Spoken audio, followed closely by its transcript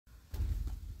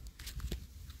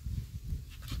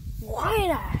Why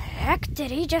the heck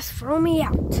did he just throw me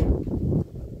out?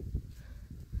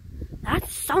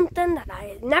 That's something that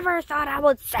I never thought I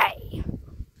would say.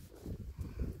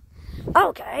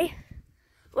 Okay,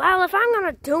 well, if I'm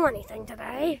gonna do anything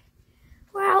today,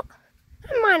 well,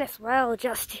 I might as well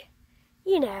just,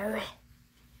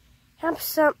 have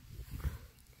some...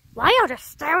 Why are you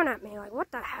just staring at me? Like,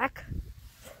 what the heck?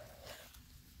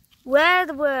 Where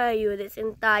were you this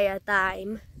entire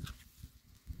time?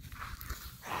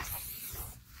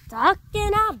 Stuck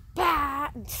in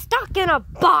a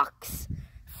box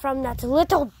from that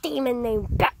little demon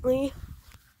named Bentley.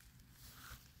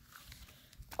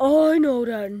 I know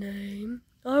that name.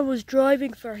 I was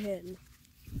driving for him.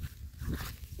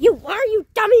 You were, you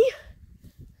dummy?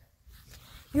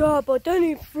 Yeah, but then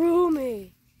he threw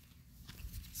me.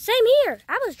 Same here.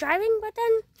 I was driving, but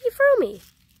then he threw me.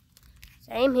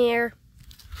 Same here.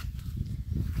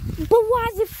 But why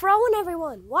is he throwing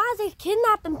everyone? Why is he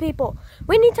kidnapping people?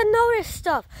 We need to know this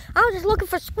stuff. I was just looking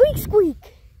for Squeak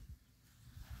Squeak.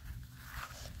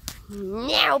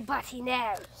 Nobody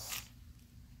knows.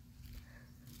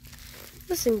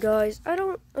 Listen, guys, I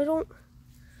don't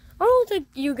think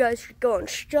you guys should go on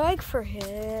strike for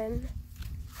him.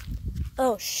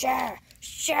 Oh, sure.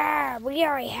 We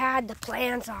already had the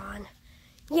plans on.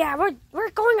 Yeah,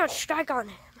 we're going on strike on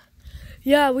him.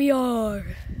 Yeah, we are.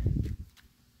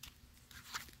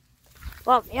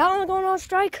 Well, if y'all are going on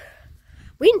strike,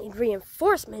 we need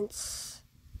reinforcements.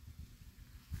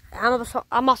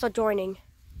 I'm also joining.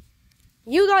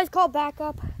 You guys call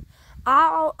backup.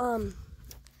 I'll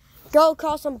go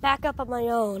call some backup of my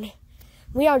own.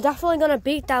 We are definitely gonna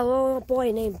beat that little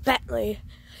boy named Bentley.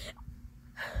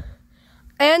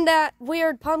 And that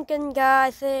weird pumpkin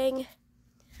guy thing.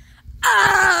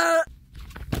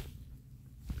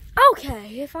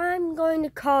 Okay, if I'm going to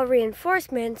call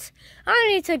reinforcements, I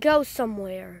need to go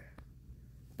somewhere.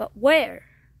 But where?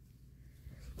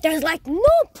 There's like no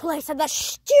place in that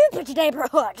stupid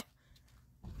neighborhood.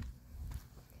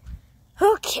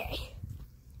 Okay.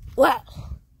 Well,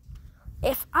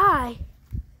 if I'm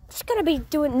just gonna be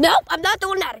doing... Nope, I'm not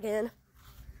doing that again.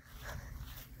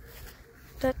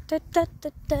 Oh,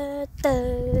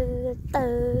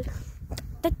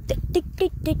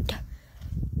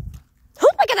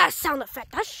 look at that sound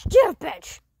effect. That's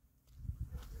stupid.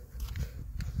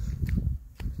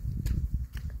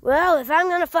 Well, if I'm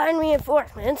gonna find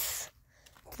reinforcements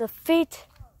to defeat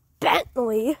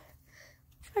Bentley,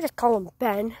 should I just call him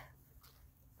Ben?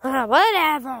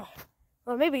 Whatever.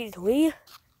 Or maybe he's Lee.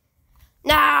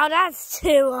 No, that's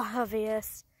too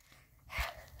obvious.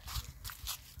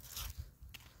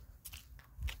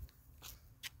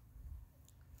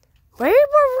 Where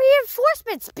will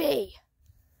reinforcements be?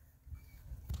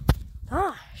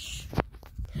 Gosh.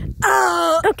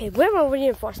 Okay, where will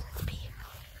reinforcements be?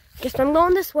 Guess I'm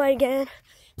going this way again,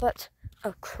 but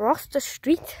across the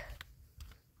street.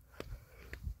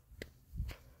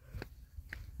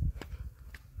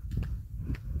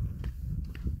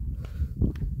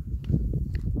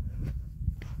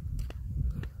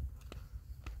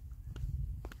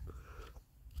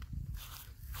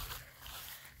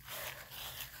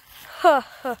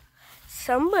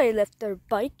 Somebody left their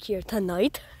bike here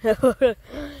tonight.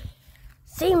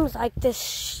 Seems like this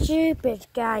stupid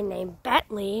guy named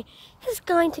Bentley is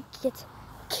going to get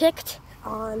kicked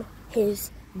on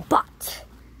his butt.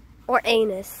 Or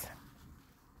anus.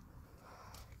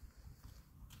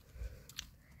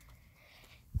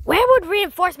 Where would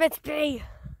reinforcements be?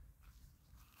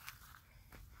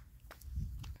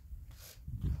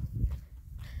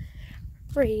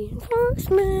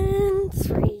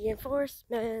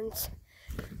 Reinforcements.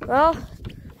 Well,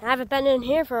 I haven't been in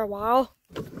here for a while.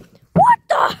 What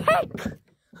the heck?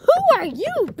 Who are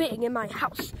you being in my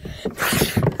house?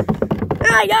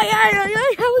 I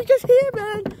was just here,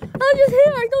 man. I was just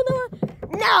here. I don't know what...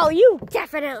 No, you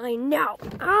definitely know.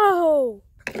 Oh,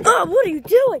 what are you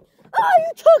doing? Oh,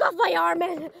 you took off my arm,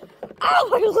 man. Oh,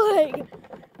 my leg.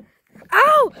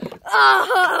 Oh,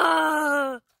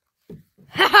 ha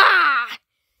ha!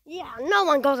 Yeah, no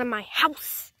one goes in my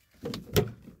house.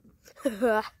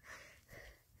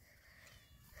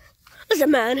 Listen,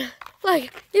 man.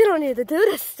 Like, you don't need to do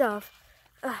this stuff.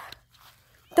 You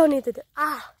don't need to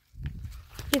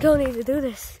do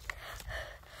this.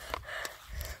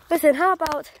 Listen, how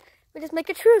about we just make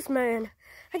a truce, man?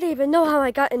 I didn't even know how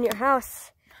I got in your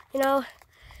house. You know,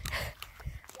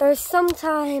 there's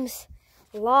sometimes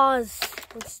laws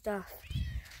and stuff.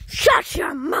 Shut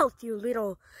your mouth, you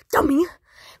little dummy.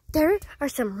 There are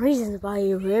some reasons why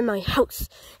you were in my house,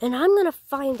 and I'm gonna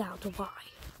find out why.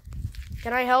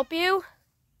 Can I help you?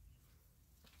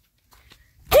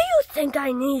 Do you think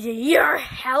I need your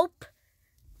help?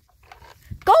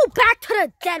 back to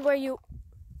the dead where you...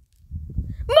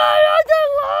 My other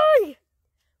lie!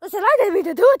 Listen, I didn't mean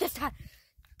to do it this time.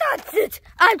 That's it.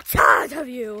 I'm tired of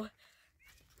you.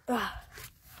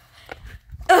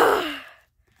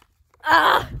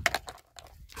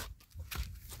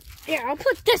 Here, I'll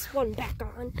put this one back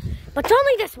on, but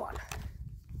only this one.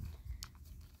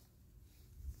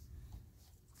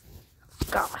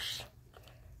 Gosh.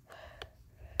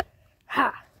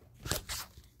 Ha.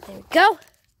 There we go.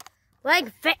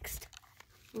 Leg fixed.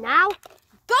 Now,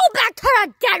 go back to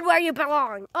the dead where you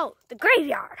belong. Oh, the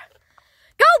graveyard.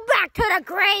 Go back to the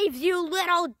graves, you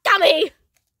little dummy.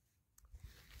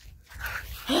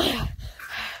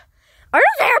 Are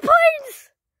those airplanes?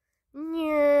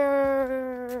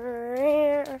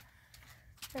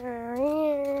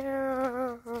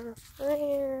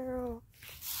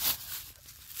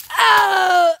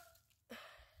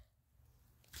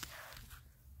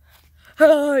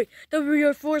 Hi, the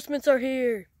reinforcements are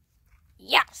here.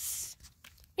 Yes.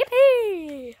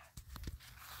 Yippee.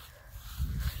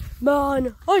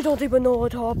 Man, I don't even know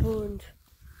what happened.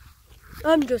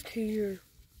 I'm just here.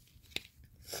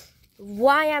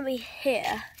 Why am I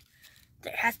here?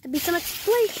 There has to be some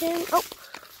explanation. Oh.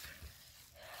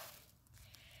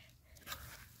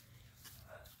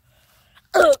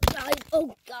 Oh, guys.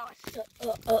 Oh, gosh.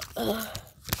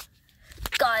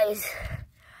 Guys,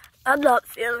 I'm not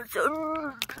feeling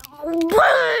so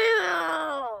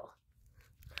well.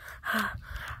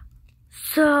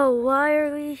 So, why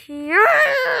are we here?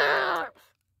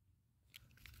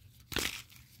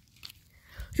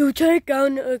 You take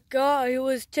on a guy who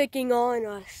was taking on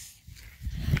us.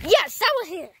 Yes, I was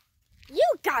here. You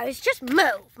guys just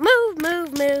move.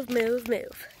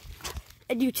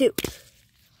 And you too.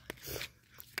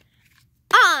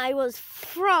 I was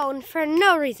thrown for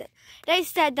no reason. They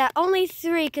said that only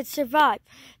 3 could survive.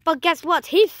 But guess what?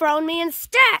 He thrown me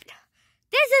instead.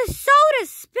 This is so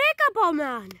despicable,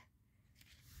 man.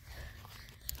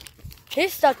 He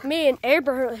stuck me and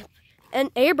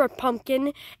Aber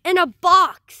Pumpkin in a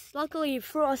box. Luckily, he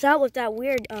threw us out with that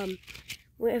weird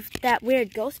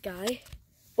ghost guy.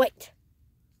 Wait,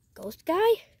 ghost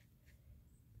guy?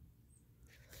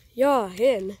 Yeah,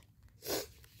 him.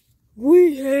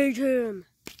 We hate him.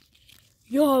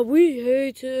 Yeah, we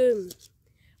hate him.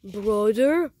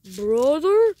 Brother?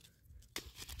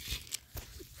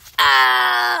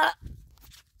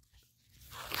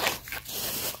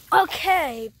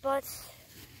 Okay, but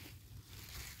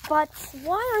why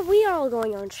are we all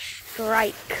going on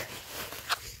strike?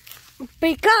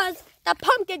 Because the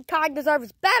pumpkin kind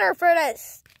deserves better for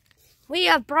this. We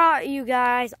have brought you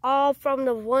guys all from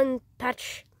the one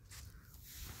patch.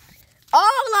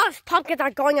 All those pumpkins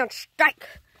are going on strike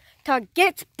to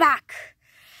get back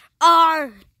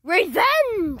our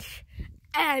revenge.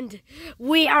 And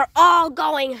we are all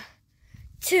going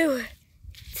to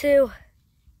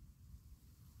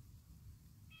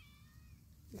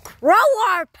grow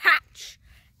our patch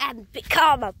and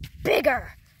become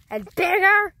bigger and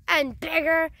bigger and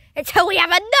bigger until we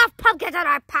have enough pumpkins in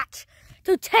our patch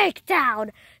to take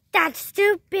down that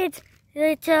stupid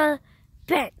little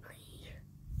Bentley.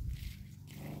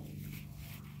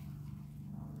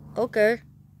 Okay.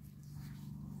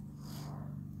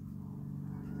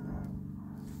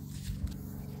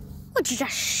 Would you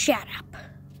just shut up?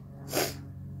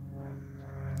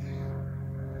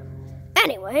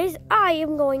 Anyways, I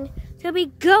am going to be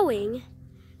going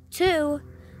to...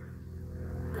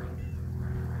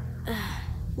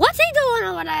 what's he doing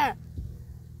over there?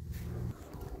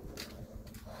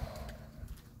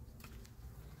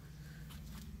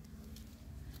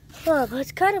 Oh, but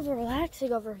it's kind of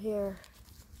relaxing over here.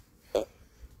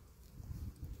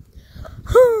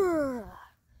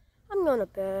 I'm going to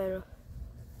bed.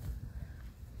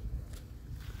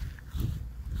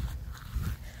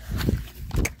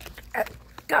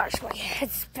 Gosh, my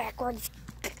head's backwards.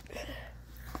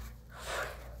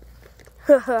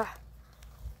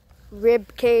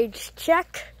 Rib cage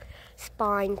check.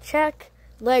 Spine check.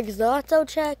 Legs also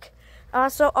check.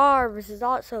 Also arms is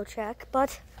also check.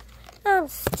 But I'm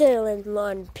still in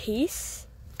one piece.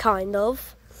 Kind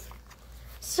of.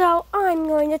 So I'm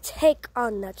going to take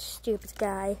on that stupid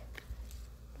guy.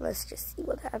 Let's just see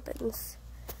what happens.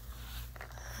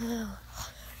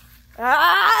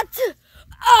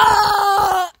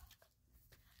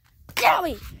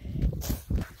 Joey!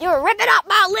 You were ripping up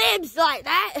my limbs like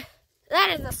that! That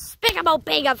is the despicable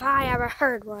thing if I ever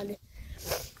heard one.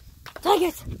 Dang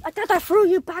it! I thought I threw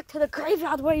you back to the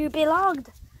graveyard where you belonged.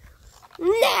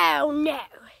 No!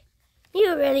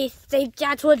 You really think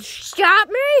that would stop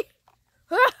me?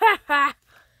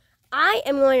 I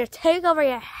am going to take over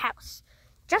your house.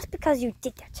 Just because you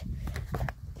did that.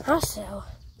 Also,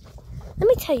 Let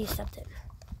me tell you something.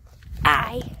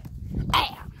 I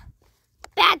am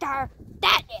better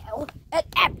than you in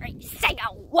every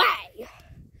single way.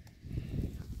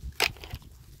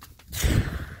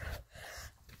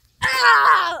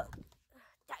 Ah!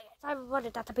 Dang it, I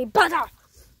wanted that to be better.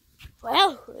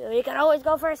 Well, we can always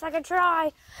go for a second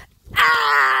try.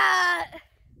 Ah!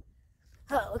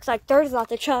 Oh, looks like third's not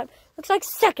the charm. Looks like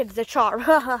second's the charm.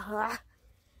 Now,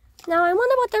 I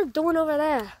wonder what they're doing over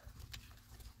there.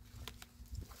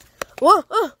 Whoa!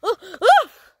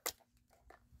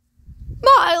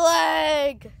 My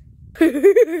leg!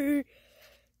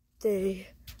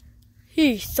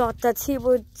 He thought that he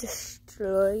would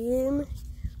destroy him.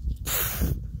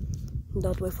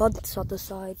 Not with us on the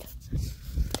side.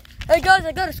 Hey guys,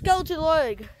 I got a skeleton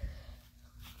leg.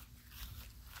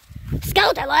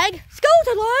 Skeleton leg!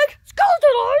 Skeleton leg!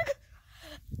 Skeleton leg!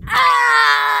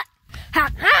 Ah! Ha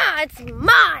ha! It's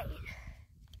mine!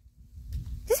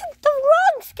 This is the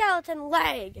wrong skeleton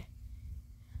leg!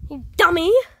 You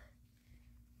dummy!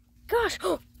 Gosh!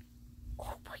 Oh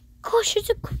my gosh, it's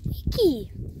a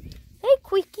Quickie! Hey,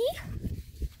 Quickie!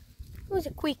 Who's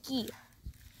a Quickie?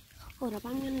 Hold up,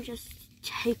 I'm gonna just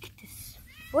take this.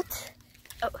 What?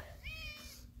 Oh.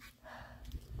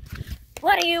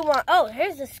 What do you want? Oh,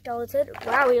 here's the skeleton.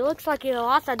 Wow, he looks like he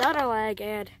lost another leg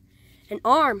and an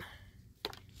arm.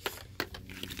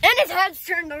 And his head's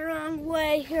turned the wrong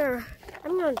way. Here,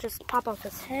 I'm gonna just pop off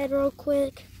his head real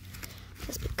quick.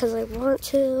 Just because I want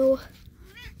to.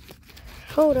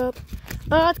 Hold up.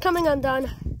 Oh, it's coming undone.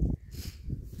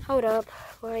 Hold up.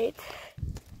 Wait.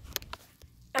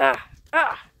 I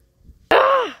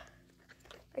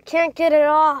can't get it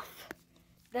off.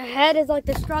 The head is like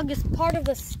the strongest part of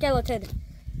the skeleton.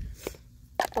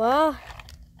 Well,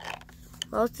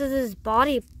 most of his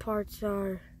body parts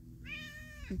are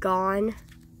gone.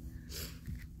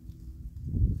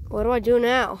 What do I do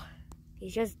now?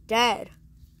 He's just dead.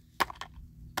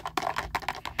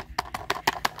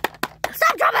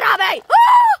 Stop jumping on me!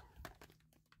 Ah!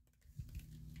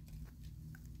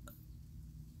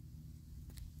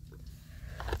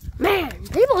 Man,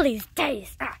 people these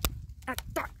days.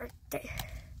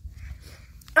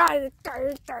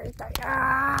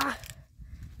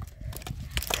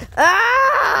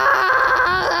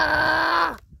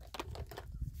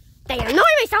 They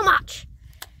annoy me so much.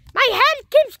 My head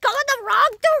keeps going the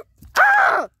wrong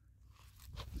direction.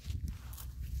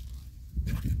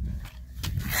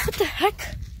 What the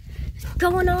heck is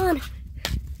going on?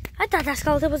 I thought that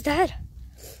skeleton was dead.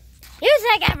 You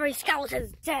think every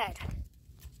skeleton's dead?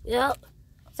 Yep.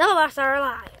 Some of us are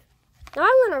alive. Now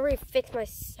I'm gonna refix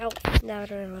myself now. Is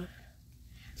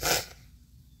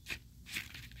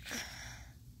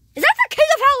that the King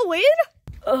of Halloween?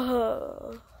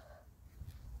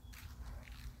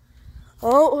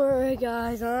 Don't worry,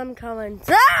 guys. I'm coming.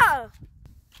 Ah!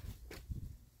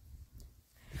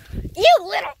 You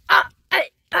little hey!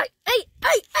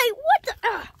 What the?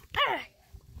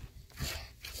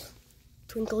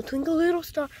 Twinkle, twinkle, little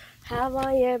star. Have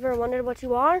I ever wondered what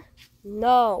you are?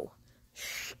 No.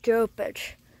 Stupid.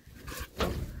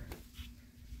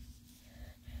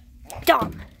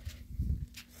 Dumb.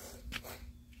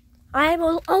 I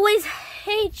will always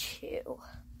hate you.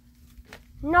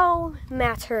 No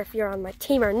matter if you're on my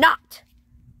team or not.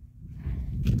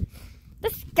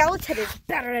 This skeleton is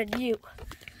better than you.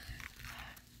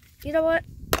 You know what?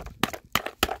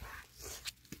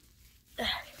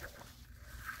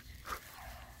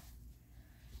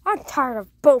 I'm tired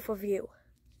of both of you.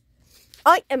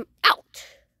 I am out.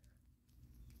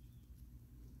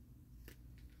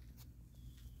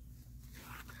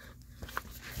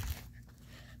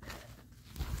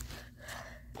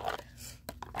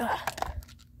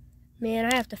 Man,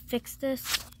 I have to fix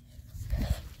this.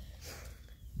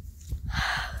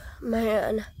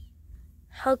 Man,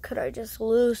 how could I just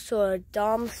lose to a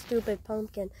dumb, stupid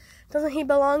pumpkin? Doesn't he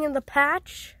belong in the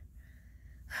patch?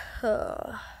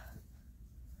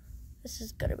 This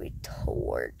is gonna be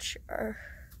torture.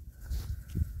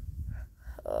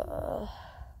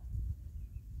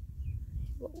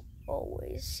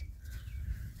 Always,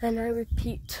 and I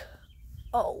repeat,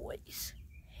 always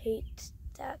hate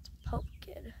that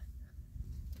pumpkin.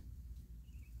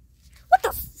 What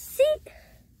the see?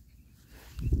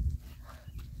 What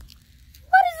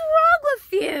is wrong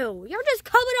with you? You're just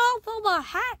coming off of a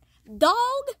hat,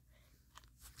 dog.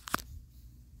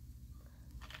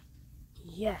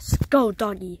 Yes, go,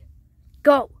 doggy.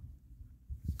 Go.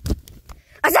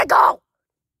 I said go!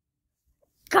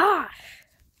 Gosh.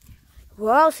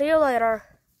 Well, see you later.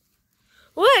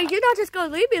 Wait, you're not just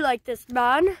gonna leave me like this,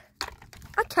 man.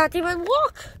 I can't even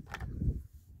walk.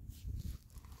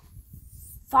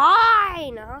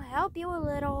 Fine, I'll help you a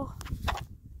little.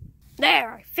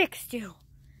 There, I fixed you.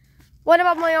 What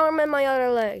about my arm and my other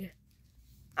leg?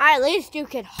 At least you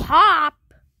can hop.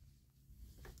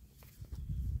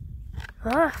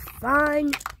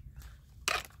 Fine.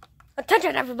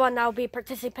 Attention everyone that will be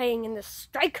participating in this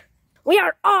strike. We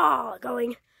are all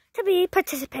going to be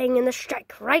participating in the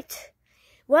strike, right?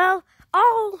 Well,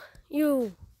 all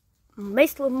you,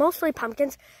 mostly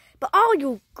pumpkins, but all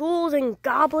you ghouls and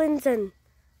goblins and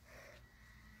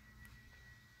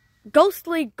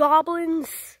ghostly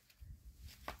goblins.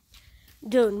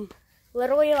 Dude,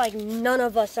 literally like none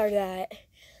of us are that.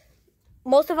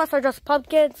 Most of us are just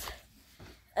pumpkins.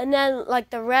 And then like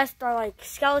the rest are like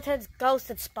skeletons, ghosts,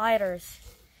 and spiders.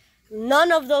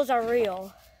 None of those are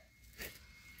real.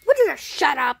 Would you just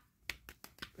shut up?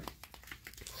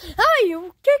 Oh,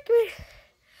 you kick me.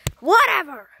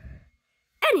 Whatever.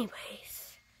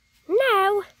 Anyways,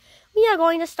 now we are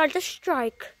going to start the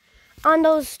strike on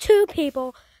those two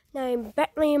people named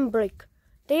Bentley and Blake.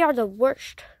 They are the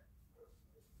worst.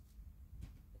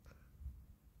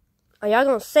 Are y'all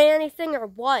gonna say anything or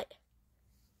what?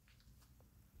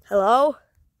 Hello?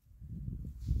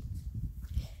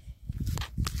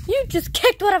 You just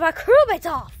kicked one of our crewmates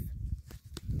off.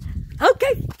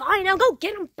 Okay, fine, I'll go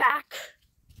get him back.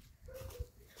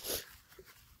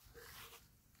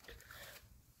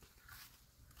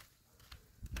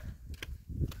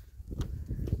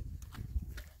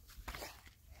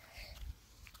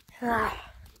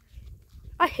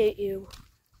 I hate you.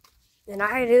 And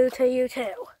I do to you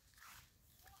too.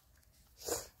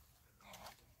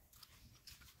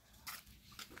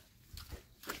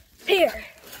 Here.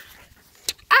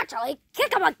 Actually,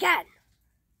 kick him again.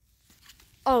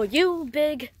 Oh, you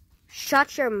big.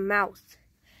 Shut your mouth.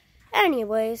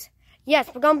 Anyways, yes,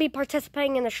 we're going to be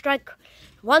participating in the strike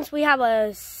once we have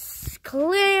a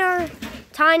clear,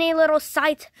 tiny little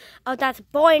sight of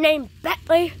that boy named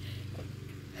Bentley.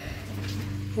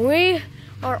 We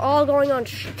are all going on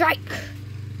strike.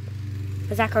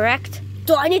 Is that correct?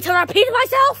 Do I need to repeat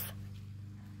myself?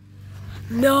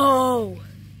 No.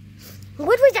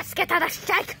 Would we just get to the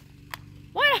strike?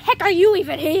 Why the heck are you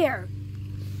even here?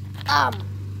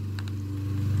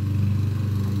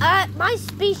 My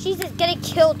species is getting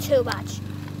killed too much.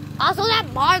 Also,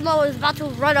 that marlow is about to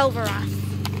run over us.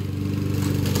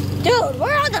 Dude,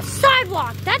 we're on the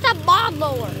sidewalk. That's a mob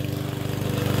mower.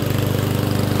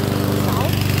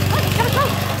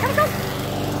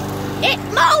 It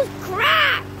mows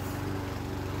grass!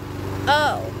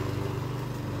 Oh.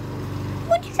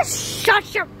 Would you just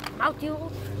shut your mouth,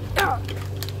 you?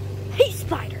 Hate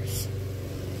spiders.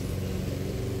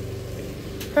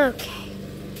 Okay.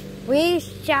 We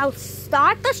shall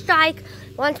start the strike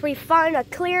once we find a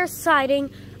clear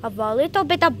sighting of a little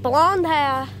bit of blonde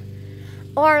hair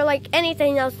or like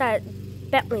anything else that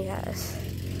Bentley has.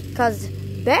 Because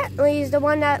Bentley is the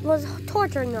one that was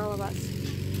torturing all of us.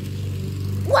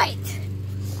 Wait!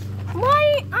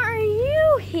 Why are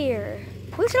you here?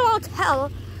 We should all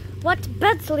tell what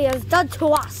Bentley has done to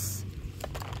us.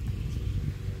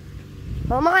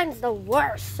 Well, mine's the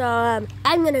worst, so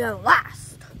I'm gonna go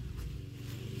last.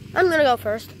 I'm gonna go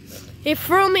first. He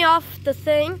threw me off the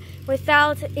thing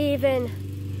without even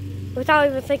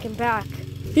thinking back.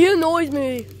 He annoys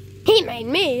me. He made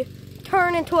me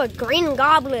turn into a green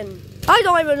goblin. I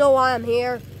don't even know why I'm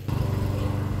here.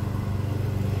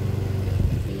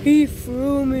 He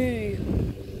threw me.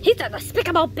 He's a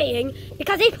despicable being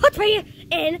because he put me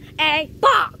in a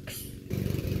box.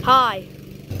 Hi.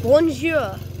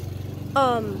 Bonjour.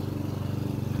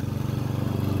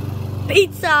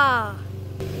 Pizza.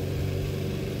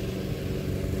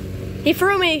 He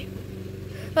threw me.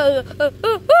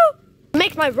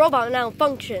 Makes my robot now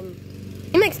function.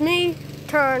 He makes me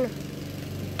turn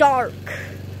dark.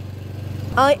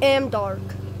 I am dark.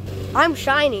 I'm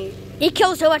shiny. He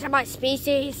kills too much of my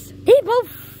species. He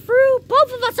threw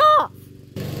both of us off.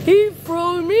 He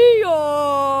threw me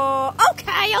off.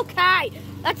 Okay.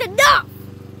 That's enough.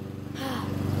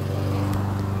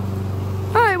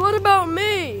 Hey, what about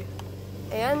me?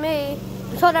 And me.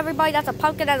 I told everybody that's a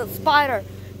pumpkin and a spider.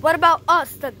 What about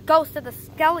us, the ghost of the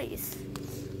skellies?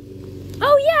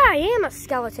 Oh yeah, I am a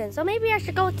skeleton, so maybe I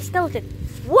should go with the skeleton.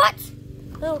 What?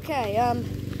 Okay,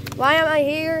 why am I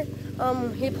here?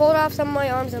 He pulled off some of my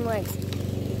arms and legs.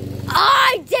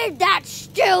 I did that,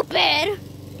 stupid!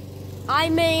 I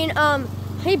mean,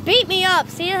 he beat me up.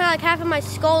 See how like half of my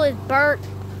skull is burnt?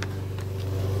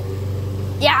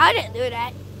 Yeah, I didn't do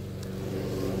that.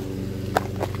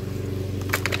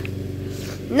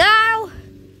 Now,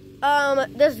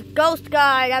 this ghost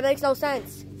guy, that makes no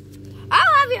sense.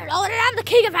 I'll have you know that I'm the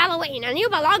king of Halloween and you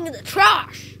belong in the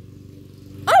trash.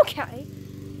 Okay,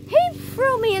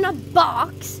 threw me in a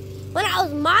box when I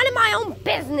was minding my own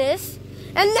business,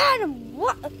 and then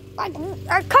like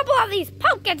a couple of these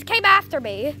pumpkins came after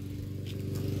me.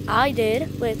 I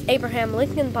did, with Abraham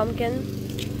Lincoln pumpkin.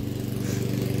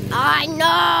 I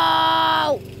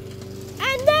know!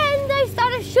 And then they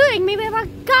started shooting me with a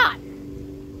gun.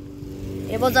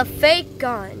 It was a fake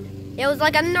gun. It was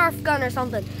like a Nerf gun or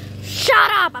something.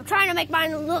 Shut up! I'm trying to make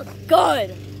mine look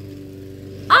good.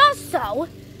 Also,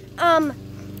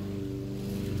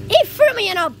 he threw me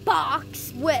in a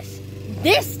box with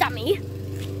this dummy.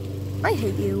 I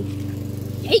hate you.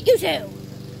 I hate you too.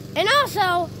 And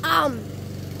also,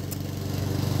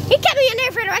 he kept me in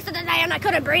there for the rest of the day and I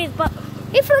couldn't breathe, but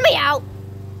he threw me out.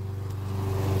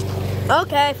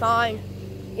 Okay, fine.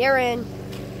 You're in.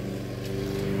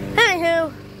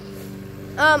 Anywho,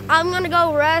 I'm gonna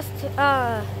go rest.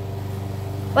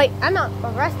 Wait, I'm not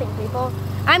arresting people.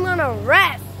 I'm gonna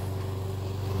rest.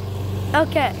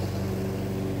 Okay.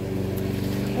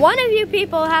 One of you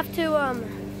people have to,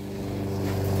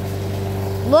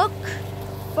 look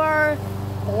for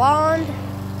blonde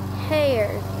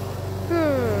hair.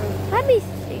 Let me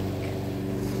think.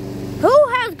 Who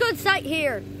has good sight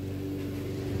here?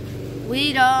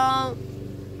 We don't.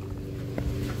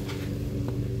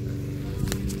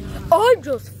 I'm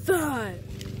just fat.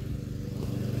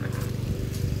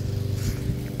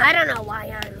 I don't know why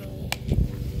I'm here.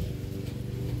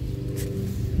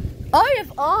 I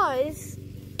have eyes.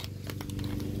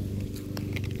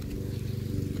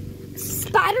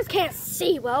 Spiders can't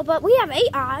see well, but we have 8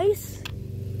 eyes.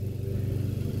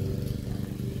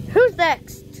 Who's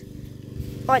next?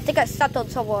 Oh, I think I stepped on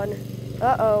someone.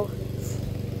 Uh-oh.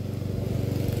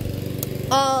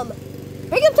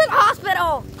 Bring him to the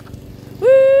hospital.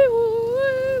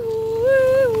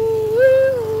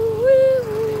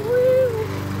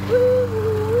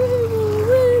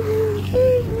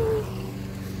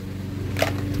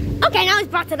 Okay, now he's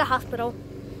brought to the hospital.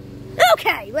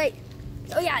 Okay, wait.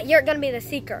 Oh yeah, you're gonna be the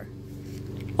seeker.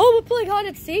 Oh, we're playing hide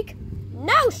and seek?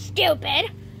 No,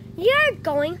 stupid. You're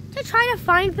going to try to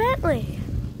find Bentley.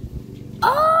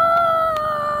 Oh!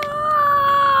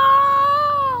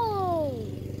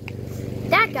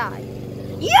 That guy.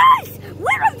 Yes!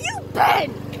 Where have you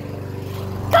been?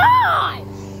 God!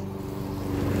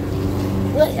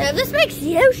 Listen, if this makes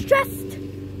you stressed,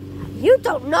 you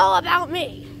don't know about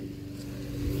me.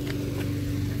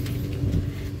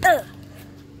 Ugh.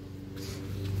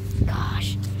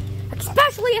 Gosh.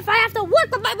 Especially if I have to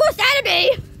work with my worst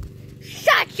enemy.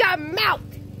 Shut your mouth.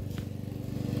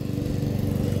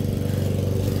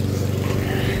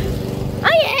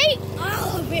 I hate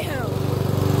all of you.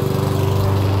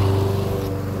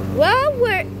 Well,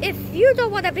 if you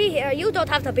don't want to be here, you don't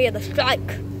have to be in the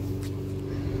strike.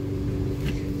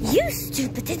 You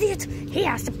stupid idiot. He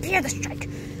has to be in the strike.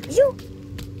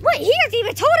 Wait, he hasn't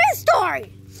even told his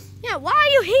story. Yeah, why are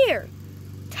you here?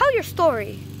 Tell your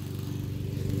story.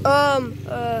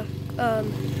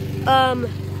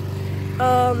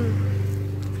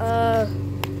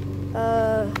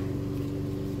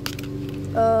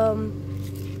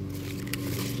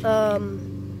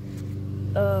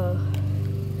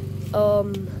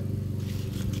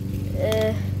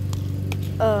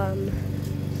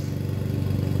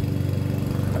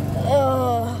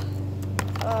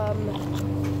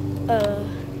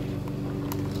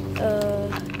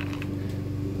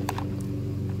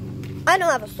 I don't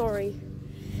have a story.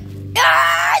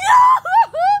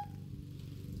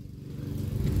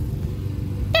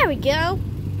 There we go.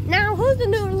 Now, who's the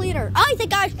new leader? I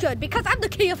think I should, because I'm the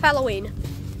king of Halloween.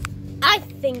 I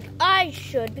think I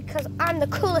should, because I'm the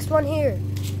coolest one here.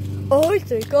 I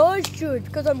think I should,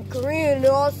 because I'm green and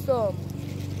awesome.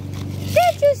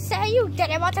 Did you say you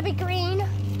didn't want to be green?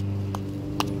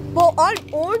 Well, I'm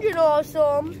orange and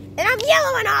awesome. And I'm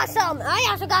yellow and awesome. I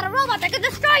also got a robot that can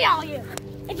destroy all you.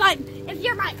 If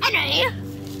you're my enemy,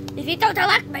 if you don't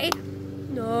elect me.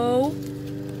 No.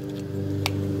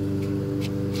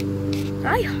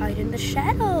 I hide in the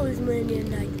shadows when you're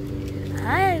night.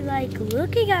 I like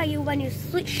looking at you when you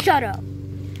sleep. Shut up.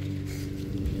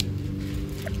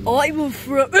 I will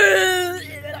throw.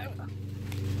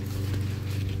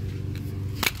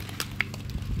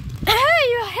 Hey,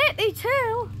 you hit me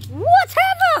too.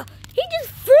 Whatever. He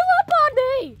just threw up on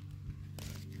me.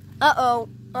 Uh-oh.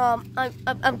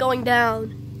 I'm going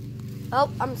down.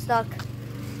 Oh, I'm stuck.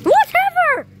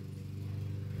 Whatever!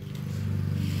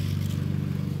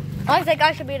 I think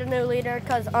I should be the new leader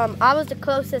because I was the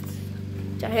closest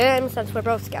to him since we're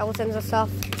both skeletons and stuff.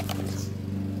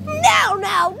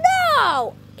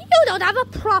 No! You don't have a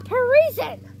proper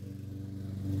reason.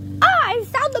 I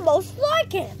sound the most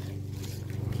like him.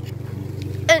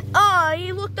 And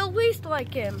I look the least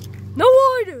like him. No,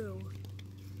 I do.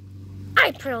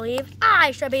 I believe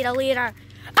I should be the leader. I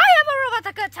have a robot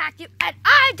that can attack you, and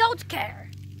I don't care.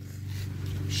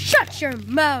 Shut your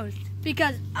mouth,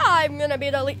 because I'm gonna be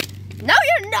the leader. No,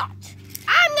 you're not.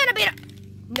 I'm gonna be the...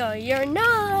 No, you're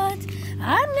not.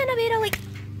 I'm gonna be the leader.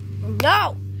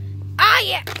 No, I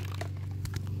am.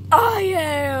 I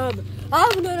am.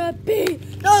 I'm gonna be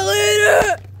the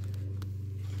leader.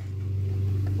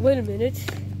 Wait a minute.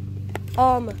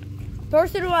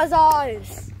 Person who has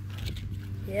eyes.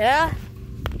 Yeah?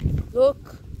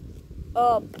 Look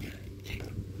up.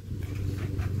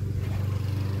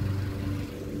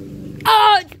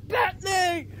 Oh, it's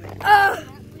Bentley!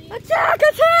 Attack!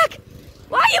 Attack!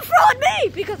 Why are you throwing me?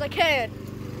 Because I can.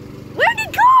 Where'd he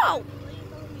go?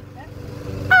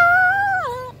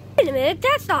 Wait a minute,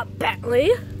 that's not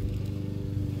Bentley.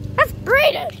 That's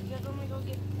Braden.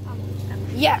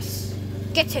 Yes,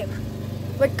 get him.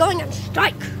 We're going on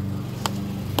strike.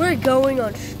 We're going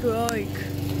on strike.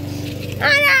 And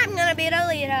I'm gonna be the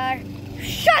leader.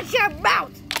 Shut your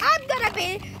mouth! I'm gonna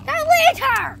be the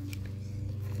leader!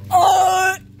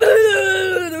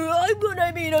 I'm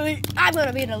gonna be the lead. I'm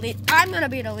gonna be the lead. I'm gonna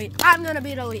be the lead. I'm gonna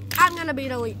be the lead. I'm gonna be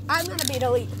the lead. I'm gonna be the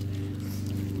lead.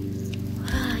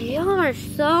 You are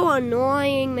so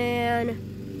annoying, man.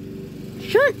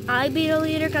 Shouldn't I be the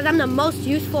leader because I'm the most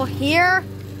useful here?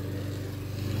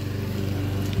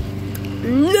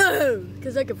 No,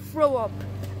 because I can throw up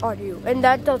on you, and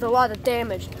that does a lot of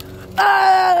damage.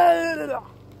 Well,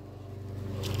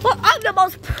 I'm the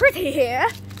most pretty here.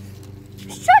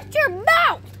 Shut your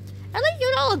mouth! At least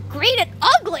you don't look great and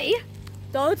ugly.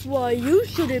 That's why you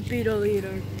shouldn't be the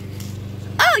leader.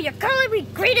 Oh, you're calling me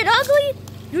great and ugly?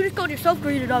 You just called yourself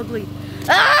great and ugly.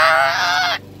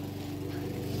 Ah!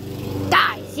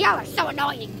 Guys, y'all are so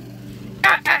annoying.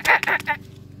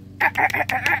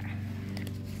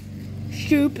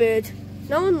 Stupid.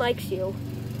 No one likes you.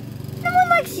 No one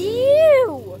likes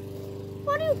you.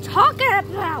 What are you talking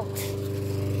about?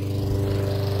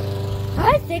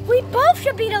 I think we both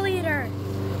should be the leader.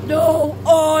 No,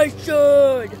 I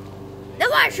should.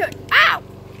 No, I should. Ow!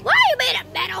 Why are you made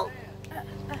of metal?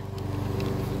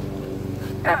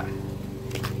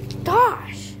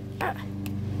 Gosh.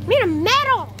 Made of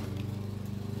metal.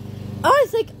 I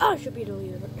think I should be the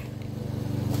leader.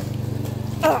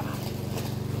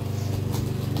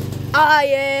 I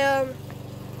am.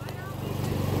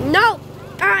 No,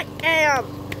 I am.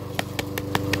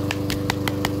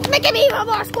 Making me even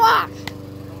more squashed.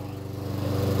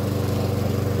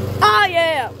 I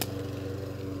am.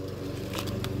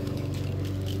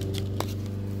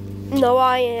 No,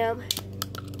 I am.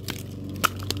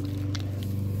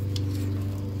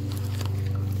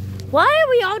 Why are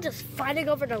we all just fighting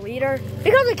over the leader?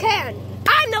 Because we can.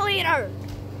 I'm the leader.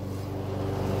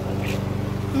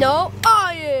 No,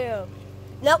 I am.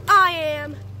 No, I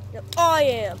am. No, I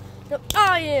am. No,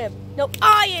 I am. No,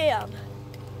 I am.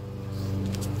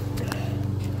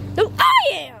 No, I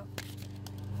am.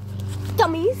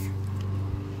 Dummies.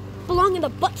 Belong in the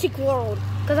butt cheek world.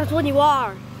 Because that's what you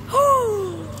are.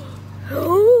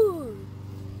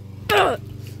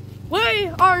 We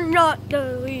are not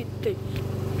the leader.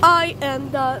 I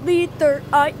am the leader.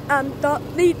 I am the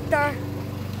leader.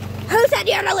 Who said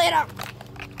you're the leader?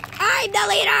 I'm the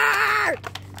leader!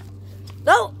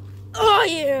 No, I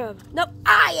am. No,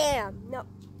 I am. No,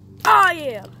 I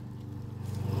am.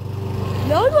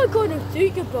 Now that I'm going to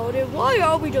think about it, why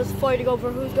are we just fighting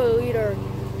over who's the leader?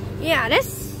 Yeah,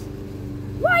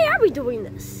 why are we doing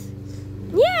this?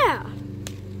 Yeah.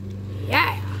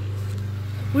 Yeah.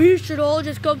 We should all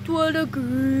just come to an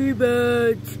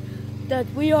agreement that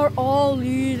we are all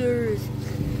leaders.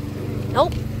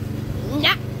 Nope.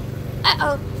 Nah.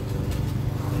 Uh-oh.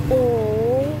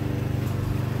 Oh.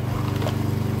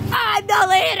 I'm the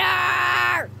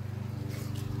leader!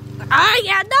 I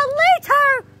am the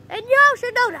leader! And y'all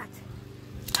should know that.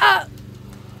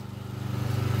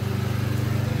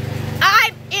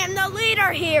 I am the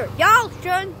leader here. Y'all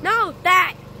should know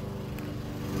that.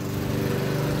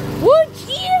 Would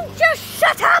you just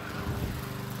shut up?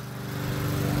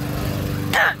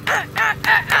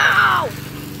 Ow!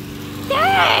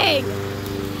 Dang!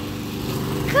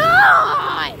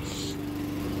 Gosh!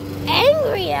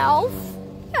 Angry elf?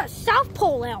 You're a South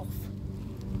Pole elf.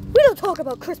 We don't talk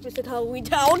about Christmas in Halloween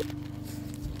Town.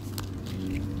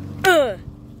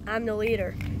 I'm the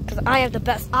leader because I have the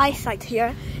best eyesight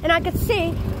here, and I can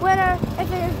see whether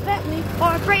if it is Bentley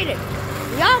or Braden.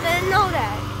 Y'all didn't know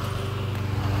that.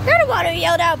 You're the one who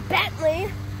yelled out Bentley.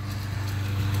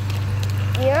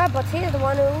 Yeah, but he's the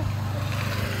one who...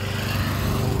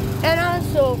 And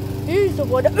also, he's the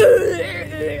one...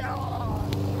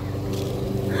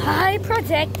 I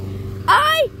predict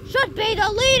I should be the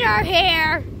leader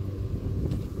here.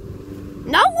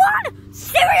 No one?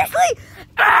 Seriously?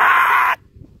 Ah!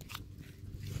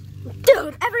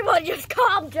 Dude, everyone just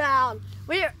calm down.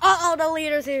 We're the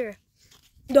leaders here.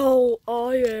 No,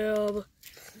 I am.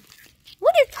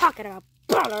 What are you talking about,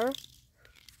 brother?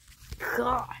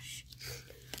 Gosh.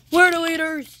 We're the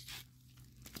leaders.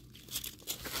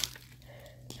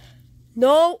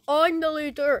 No, I'm the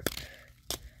leader.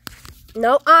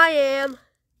 No, I am.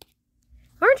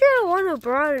 Aren't you the one who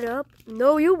brought it up?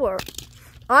 No, you were.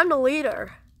 I'm the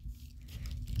leader.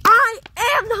 I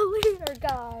am the leader,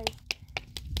 guys.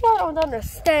 I don't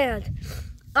understand.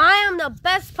 I am the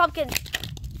best pumpkin.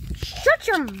 Shut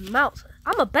your mouth.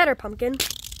 I'm a better pumpkin.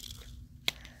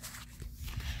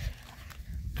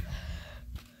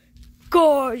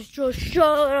 Guys, just shut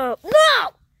up.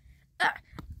 No!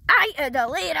 I am the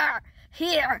leader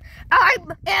here. I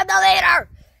am the leader.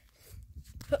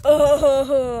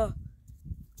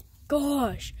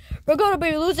 Gosh, we're going to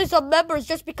be losing some members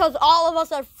just because all of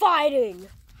us are fighting.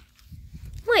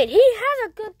 Wait, he has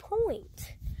a good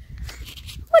point.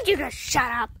 Would you just shut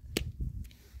up?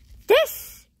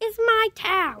 This is my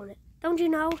town. Don't you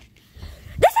know?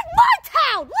 This is my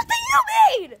town. What do you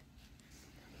mean?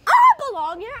 I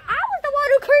belong here. I was the one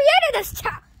who created this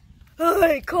town.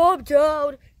 Hey, calm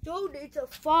down. Don't need to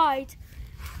fight.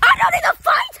 I don't need to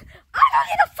fight. I don't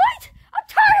need to fight. I'm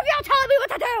tired of y'all telling me what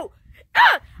to do.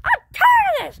 I'm tired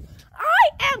of this. I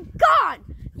am gone.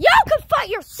 Y'all can fight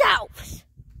yourselves.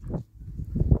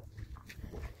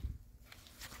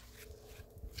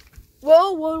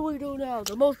 Well, what do we do now?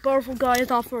 The most powerful guy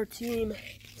is off our team.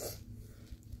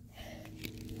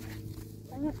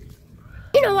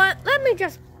 You know what? Let me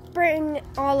just bring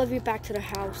all of you back to the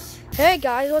house. Hey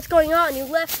guys, what's going on? You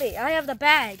left me. I have the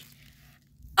bag.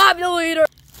 I'm the leader.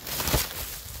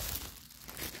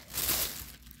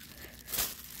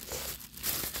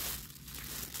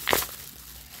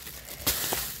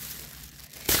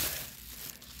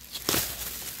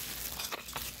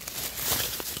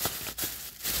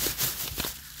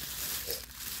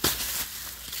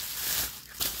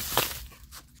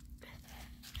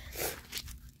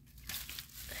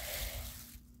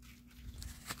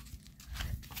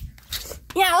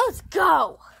 Yeah, let's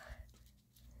go.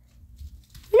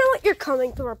 You know what? You're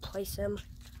coming to replace him.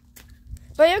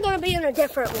 But you're going to be in a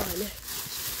different one.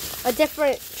 A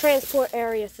different transport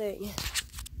area thing.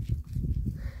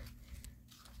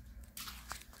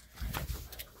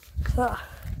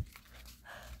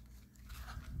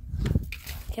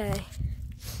 Okay.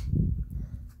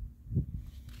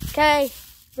 Okay.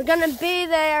 We're going to be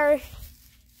there.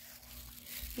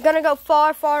 We're going to go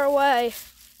far, far away.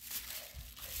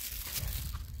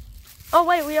 Oh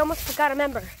wait, we almost forgot a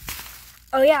member.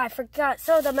 Oh yeah, I forgot.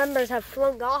 Some of the members have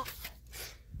flown off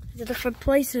to different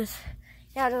places.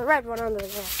 Yeah, there's a red one under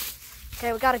there.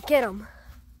 Okay, we gotta get him.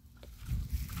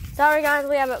 Sorry guys,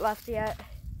 we haven't left yet.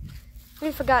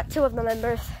 We forgot 2 of the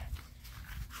members.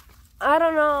 I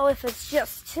don't know if it's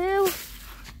just 2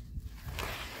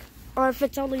 or if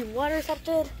it's only 1 or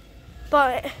something,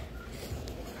 but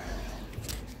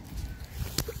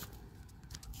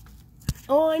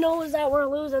all I know is that we're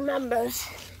losing members.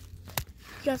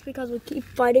 Just because we keep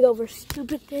fighting over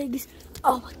stupid things.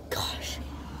 Oh my gosh.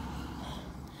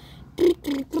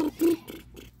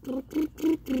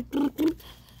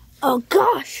 Oh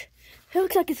gosh. It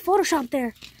looks like it's Photoshopped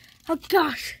there. Oh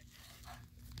gosh.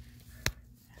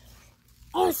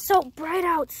 Oh, it's so bright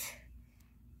out.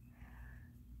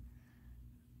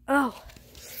 Oh.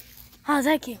 Oh,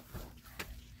 thank you.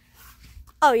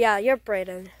 Oh yeah, you're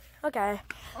Brayden. Okay.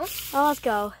 Oh, let's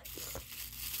go.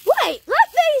 Wait, let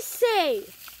me see.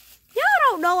 Y'all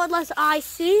don't know unless I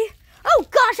see. Oh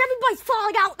gosh, everybody's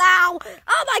falling out now.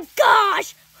 Oh my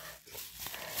gosh.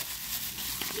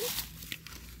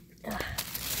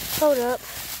 Hold up.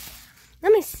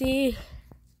 Let me see.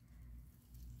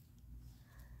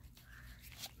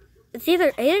 It's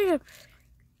either 8 or...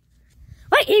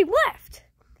 Wait, he left.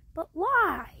 But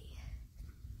why?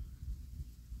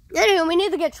 Anyway, we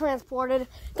need to get transported.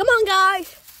 Come on,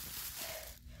 guys.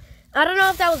 I don't know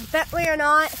if that was Bentley or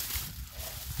not.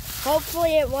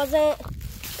 Hopefully it wasn't,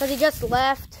 because he just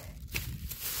left.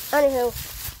 Anywho,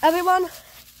 everyone,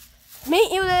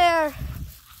 meet you there.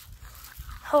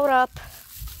 Hold up.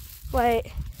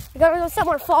 Wait. We gotta go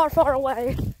somewhere far, far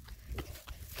away.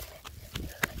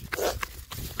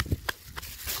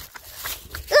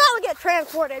 Now we get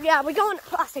transported. Yeah, we go in a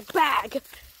plastic bag.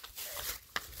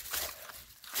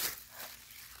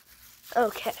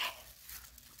 Okay.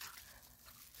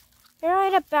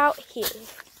 Right about here.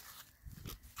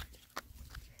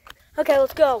 Okay,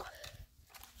 let's go.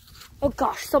 Oh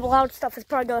gosh, some loud stuff is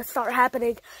probably gonna start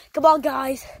happening. Come on,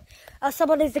 guys.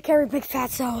 Someone needs to carry Big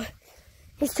Fatso.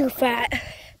 He's too fat.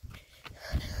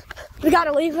 We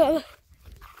gotta leave him.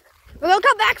 We're gonna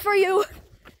come back for you.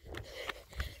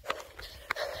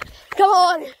 Come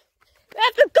on. We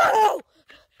have to go.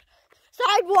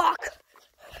 Sidewalk.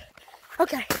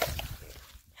 Okay.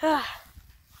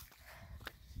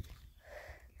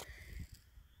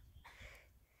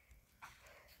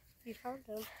 We found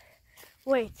him.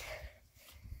 Wait.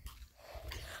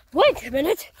 Wait a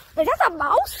minute. Is that a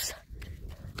mouse?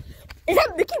 Is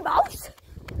that Mickey Mouse?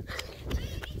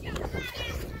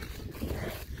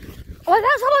 Oh,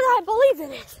 that's someone I believe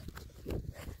in it.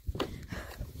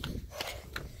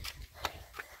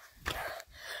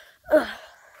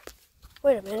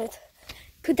 Wait a minute.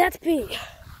 Could that be?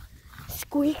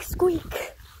 Squeak,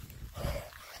 squeak.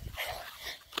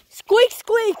 Squeak,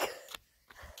 squeak.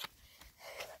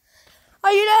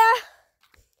 Are you there?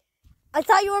 I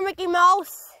thought you were Mickey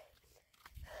Mouse.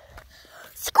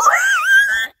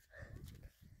 Squeak!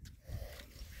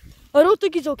 I don't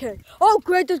think he's okay. Oh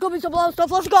great, there's gonna be some loud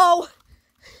stuff. Let's go.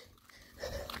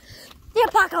 The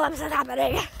apocalypse is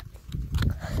happening.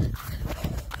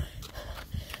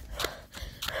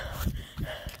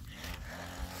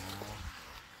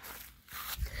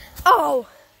 Oh.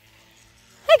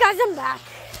 Hey guys, I'm back.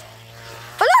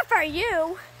 But not for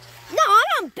you. No,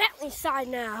 I'm on Bentley's side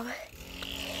now.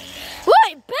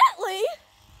 Wait, Bentley?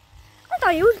 I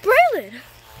thought he was Braylon.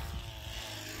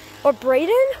 Or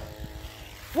Braden?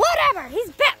 Whatever,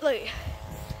 he's Bentley.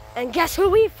 And guess who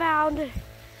we found?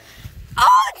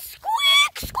 Oh, it's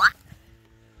Squeak! Squeak!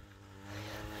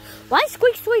 Why is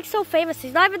Squeak Squeak so famous?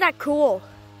 He's not even that cool.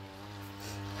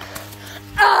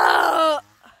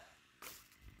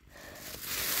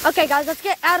 Okay, guys, let's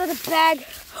get out of the bag.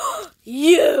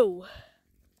 You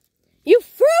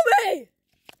threw me!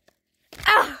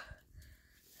 Ah!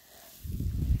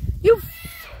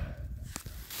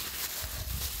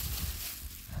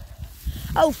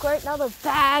 Oh, great, now the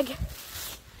bag.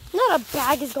 Now the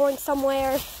bag is going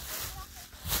somewhere.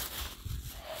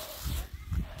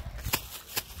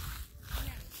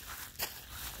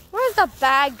 Where's the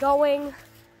bag going?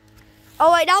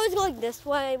 Oh, wait, now it's going this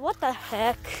way. What the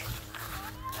heck?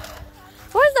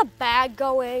 Where's the bag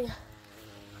going?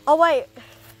 Oh, wait.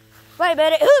 Wait a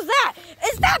minute. Who's that?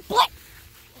 Is that Blake?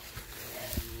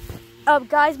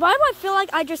 Guys, why do I feel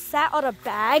like I just sat on a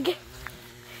bag?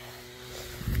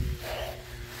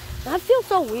 That feels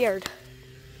so weird.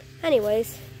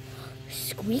 Anyways.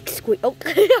 Squeak, squeak. Oh,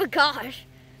 oh gosh.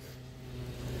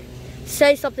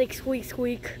 Say something, squeak,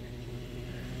 squeak.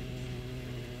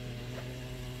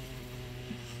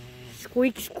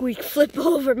 Squeak, squeak. Flip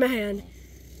over, man.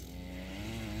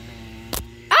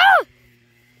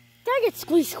 Dang it,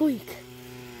 squeak, squeak.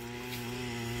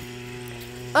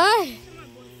 Hey,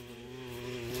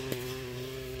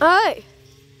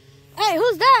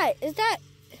 who's that? Is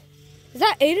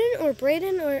that Aiden or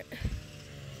Braden or? Hey,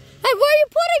 where are you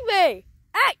putting me?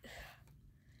 Hey.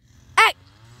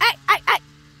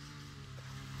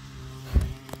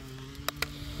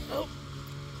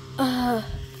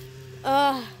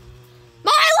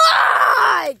 My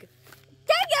leg!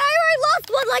 Dang it, I already lost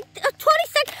one like 20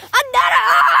 seconds.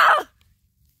 Another!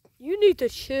 You need to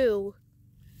chill.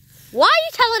 Why are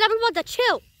you telling everyone to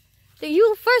chill?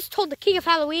 You first told the King of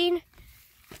Halloween.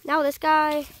 Now this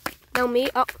guy. Now me.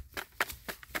 Oh.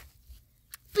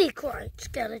 Be quiet,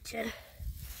 skeleton.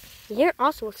 You're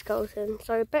also a skeleton,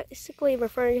 so you're basically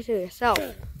referring to yourself.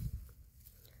 Brayden,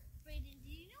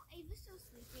 do you know Ava's still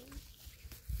sleeping?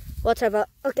 What's about?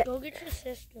 Okay. Go get your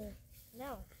sister.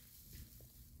 No.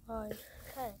 Why?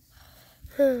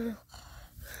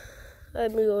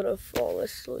 I'm gonna fall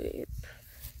asleep.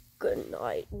 Good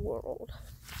night, world.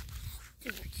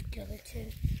 Stupid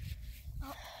skeleton.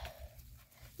 Oh.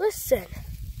 Listen,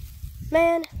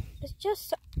 man, it's just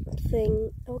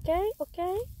something.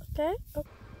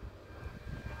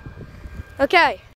 Okay.